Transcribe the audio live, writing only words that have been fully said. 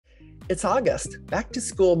It's August, back to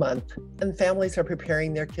school month, and families are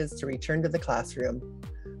preparing their kids to return to the classroom.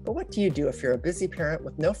 But what do you do if you're a busy parent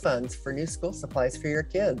with no funds for new school supplies for your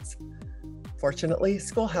kids? Fortunately,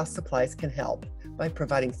 Schoolhouse Supplies can help by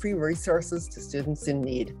providing free resources to students in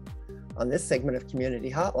need. On this segment of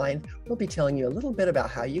Community Hotline, we'll be telling you a little bit about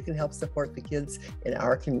how you can help support the kids in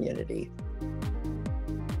our community.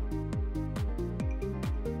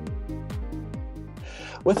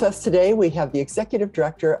 With us today, we have the Executive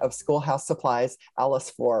Director of Schoolhouse Supplies,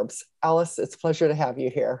 Alice Forbes. Alice, it's a pleasure to have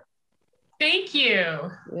you here. Thank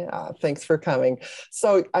you. Yeah, thanks for coming.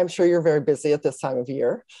 So I'm sure you're very busy at this time of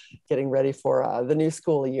year, getting ready for the new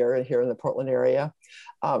school year here in the Portland area.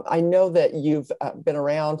 I know that you've been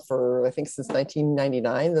around for, I think, since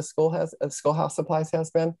 1999, the Schoolhouse Supplies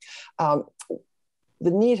has been. The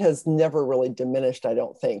need has never really diminished, I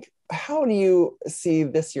don't think. How do you see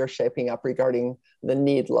this year shaping up regarding the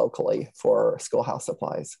need locally for schoolhouse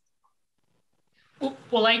supplies?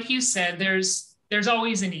 Well, like you said, there's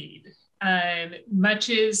always a need. Much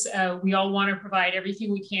as we all want to provide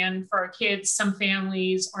everything we can for our kids, some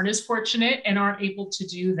families aren't as fortunate and aren't able to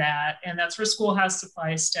do that. And that's where Schoolhouse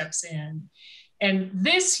Supplies steps in. And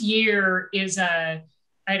this year is I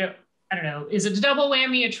don't know, is it a double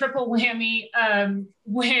whammy, a triple whammy,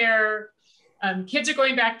 where kids are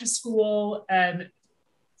going back to school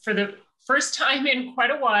for the first time in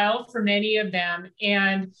quite a while for many of them.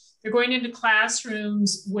 And they're going into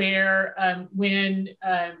classrooms where when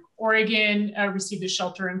Oregon received a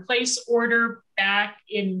shelter-in-place order back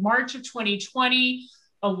in March of 2020,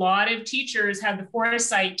 a lot of teachers had the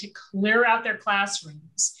foresight to clear out their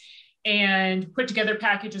classrooms and put together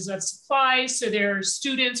packages of supplies so their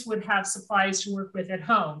students would have supplies to work with at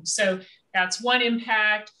home. So that's one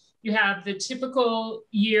impact. You have the typical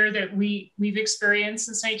year that we've experienced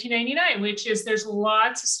since 1999, which is there's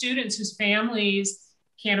lots of students whose families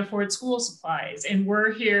can't afford school supplies, and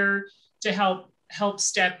we're here to help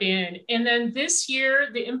step in. And then this year,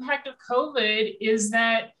 the impact of COVID is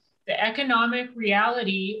that the economic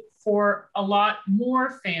reality for a lot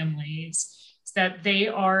more families that they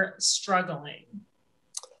are struggling.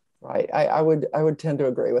 Right. I would tend to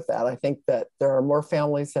agree with that. I think that there are more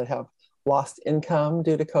families that have lost income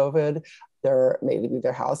due to COVID. Maybe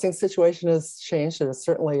their housing situation has changed. There's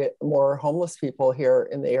certainly more homeless people here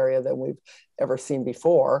in the area than we've ever seen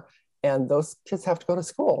before. And those kids have to go to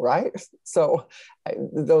school, right? So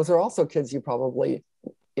those are also kids you probably,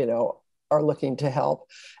 are looking to help.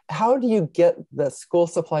 How do you get the school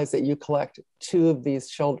supplies that you collect to these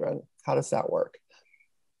children? How does that work?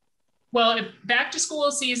 Well, back to school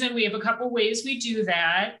season, we have a couple ways we do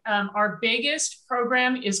that. Our biggest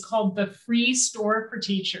program is called the Free Store for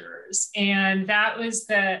Teachers. And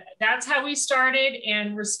that's how we started,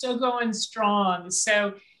 and we're still going strong.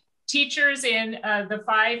 So teachers in the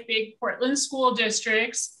 5 big Portland school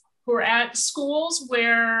districts who are at schools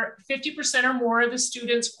where 50% or more of the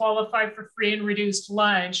students qualify for free and reduced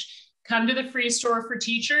lunch come to the Free Store for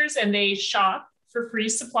Teachers, and they shop for free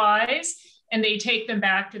supplies, and they take them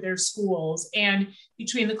back to their schools. And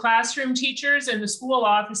between the classroom teachers and the school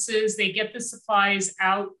offices, they get the supplies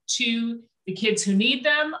out to the kids who need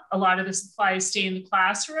them. A lot of the supplies stay in the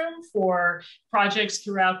classroom for projects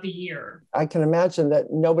throughout the year. I can imagine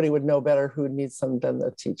that nobody would know better who needs them than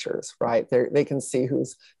the teachers, right? They can see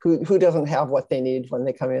who doesn't have what they need when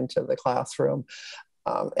they come into the classroom.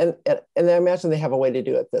 And I imagine they have a way to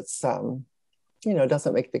do it that's,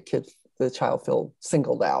 doesn't make the child feel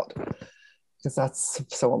singled out, because that's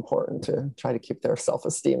so important to try to keep their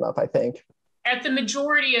self-esteem up, I think. At the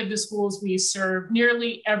majority of the schools we serve,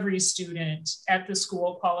 nearly every student at the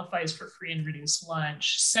school qualifies for free and reduced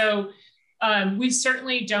lunch. So we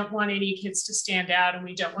certainly don't want any kids to stand out, and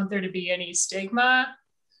we don't want there to be any stigma,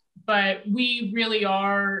 but we really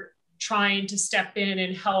are trying to step in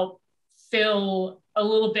and help fill a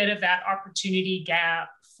little bit of that opportunity gap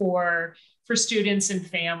for students and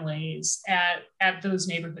families at those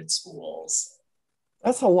neighborhood schools.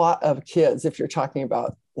 That's a lot of kids if you're talking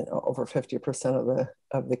about over 50%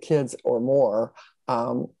 of the kids or more.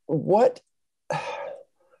 What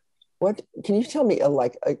can you tell me,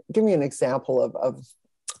 give me an example of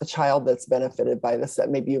a child that's benefited by this that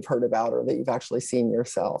maybe you've heard about or that you've actually seen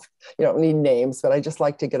yourself? You don't need names, but I just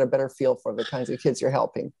like to get a better feel for the kinds of kids you're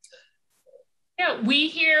helping. Yeah, we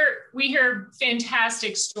hear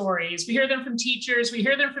fantastic stories. We hear them from teachers. We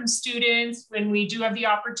hear them from students when we do have the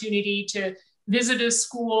opportunity to visit a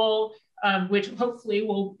school, which hopefully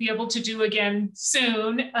we'll be able to do again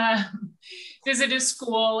soon. Visit a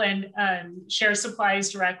school and share supplies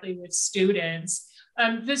directly with students.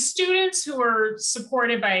 The students who are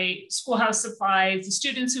supported by Schoolhouse Supplies, the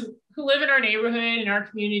students who live in our neighborhood, in our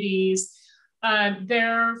communities.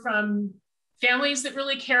 They're from families that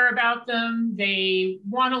really care about them. They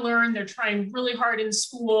want to learn. They're trying really hard in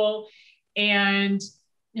school, and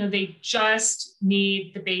they just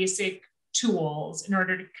need the basic tools in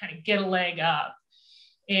order to kind of get a leg up.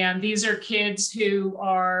 And these are kids who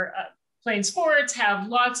are playing sports, have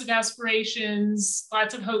lots of aspirations,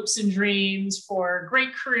 lots of hopes and dreams for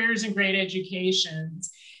great careers and great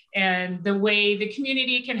educations. And the way the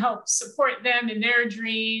community can help support them in their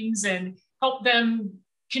dreams and help them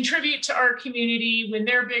contribute to our community when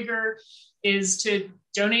they're bigger is to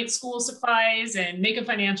donate school supplies and make a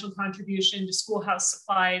financial contribution to Schoolhouse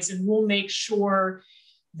Supplies. And we'll make sure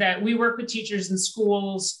that we work with teachers and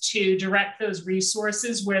schools to direct those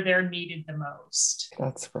resources where they're needed the most.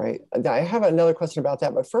 That's great. I have another question about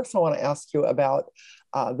that, but first I want to ask you about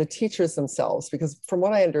the teachers themselves, because from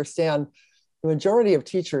what I understand, the majority of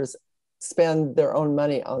teachers spend their own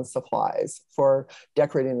money on supplies for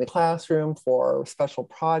decorating the classroom, for special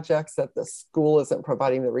projects that the school isn't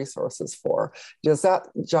providing the resources for. Does that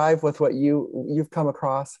jive with what you've come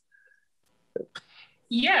across?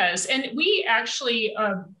 Yes, and we actually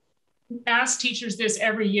ask teachers this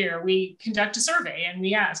every year. We conduct a survey and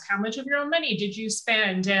we ask, how much of your own money did you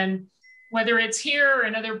spend? And whether it's here or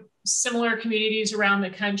in other similar communities around the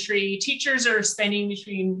country, teachers are spending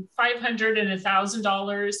between $500 and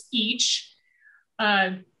 $1,000 each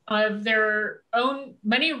of their own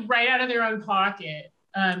money right out of their own pocket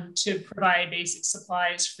to provide basic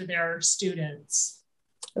supplies for their students.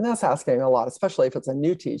 And that's asking a lot, especially if it's a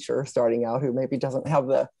new teacher starting out who maybe doesn't have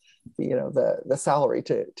the salary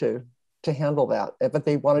to handle that, but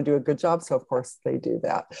they want to do a good job. So of course they do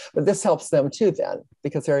that, but this helps them too then,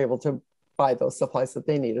 because they're able to buy those supplies that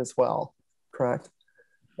they need as well, correct?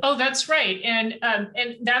 Oh, that's right. And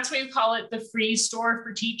that's why we call it the free store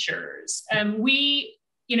for teachers.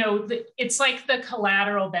 It's like the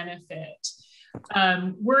collateral benefit.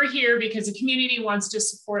 We're here because the community wants to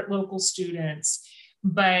support local students,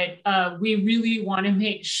 but we really want to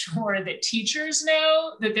make sure that teachers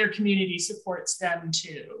know that their community supports them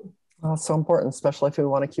too. Well, it's so important, especially if we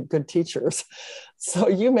want to keep good teachers. So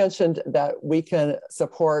you mentioned that we can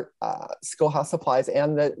support Schoolhouse Supplies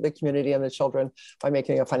and the community and the children by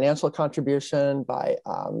making a financial contribution, by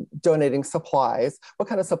donating supplies. What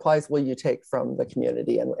kind of supplies will you take from the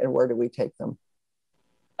community, and where do we take them?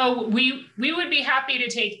 Oh, we would be happy to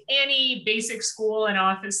take any basic school and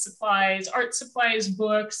office supplies, art supplies,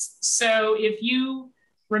 books. So if you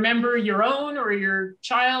remember your own or your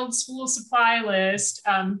child's school supply list,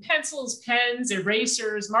 pencils, pens,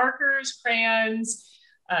 erasers, markers, crayons,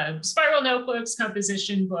 spiral notebooks,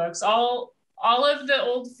 composition books, all of the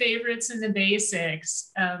old favorites and the basics,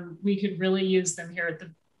 we could really use them here at the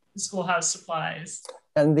Schoolhouse Supplies.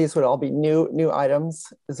 And these would all be new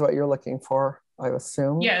items, is what you're looking for, I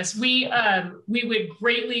assume? Yes, we would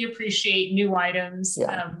greatly appreciate new items.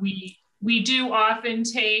 Yeah. We do often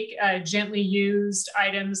take gently used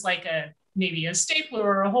items like maybe a stapler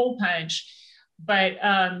or a hole punch, but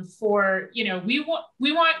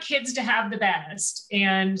we want kids to have the best,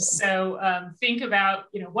 and so think about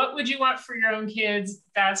what would you want for your own kids?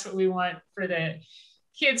 That's what we want for the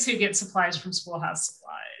kids who get supplies from Schoolhouse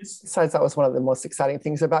Supplies. Besides, that was one of the most exciting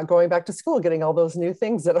things about going back to school, getting all those new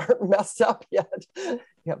things that aren't messed up yet. You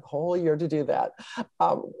have a whole year to do that.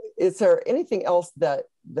 Is there anything else that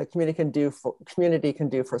the community can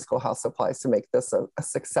do for Schoolhouse Supplies to make this a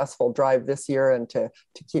successful drive this year, and to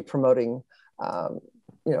keep promoting,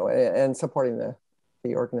 and supporting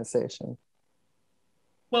the organization?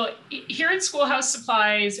 Well, here at Schoolhouse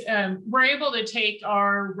Supplies, we're able to take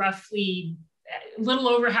our roughly a little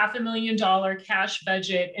over $500,000 cash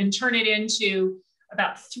budget and turn it into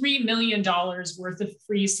about $3 million worth of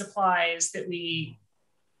free supplies that we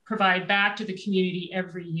provide back to the community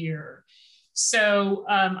every year. So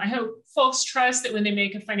I hope folks trust that when they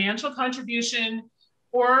make a financial contribution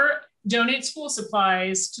or donate school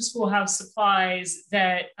supplies to Schoolhouse Supplies,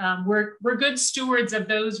 that we're good stewards of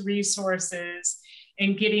those resources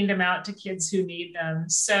and getting them out to kids who need them.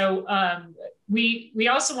 So we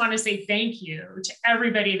also want to say thank you to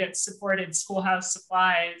everybody that supported Schoolhouse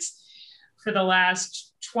Supplies for the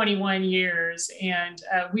last 21 years. And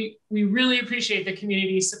we really appreciate the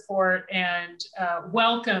community support and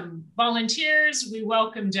welcome volunteers. We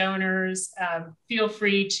welcome donors. Feel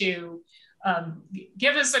free to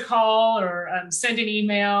give us a call or send an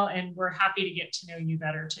email, and we're happy to get to know you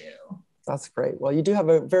better too. That's great. Well, you do have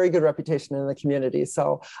a very good reputation in the community,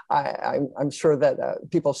 so I'm sure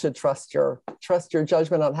that people should trust your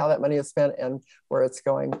judgment on how that money is spent and where it's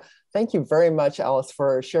going. Thank you very much, Alice,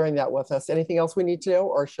 for sharing that with us. Anything else we need to know,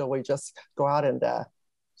 or shall we just go out and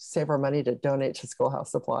save our money to donate to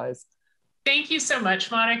Schoolhouse Supplies. Thank you so much,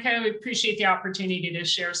 Monica. We appreciate the opportunity to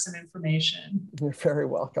share some information. You're very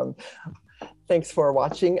welcome. Thanks for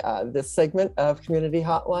watching this segment of Community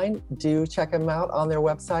Hotline. Do check them out on their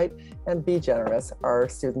website and be generous. Our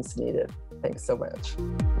students need it. Thanks so much.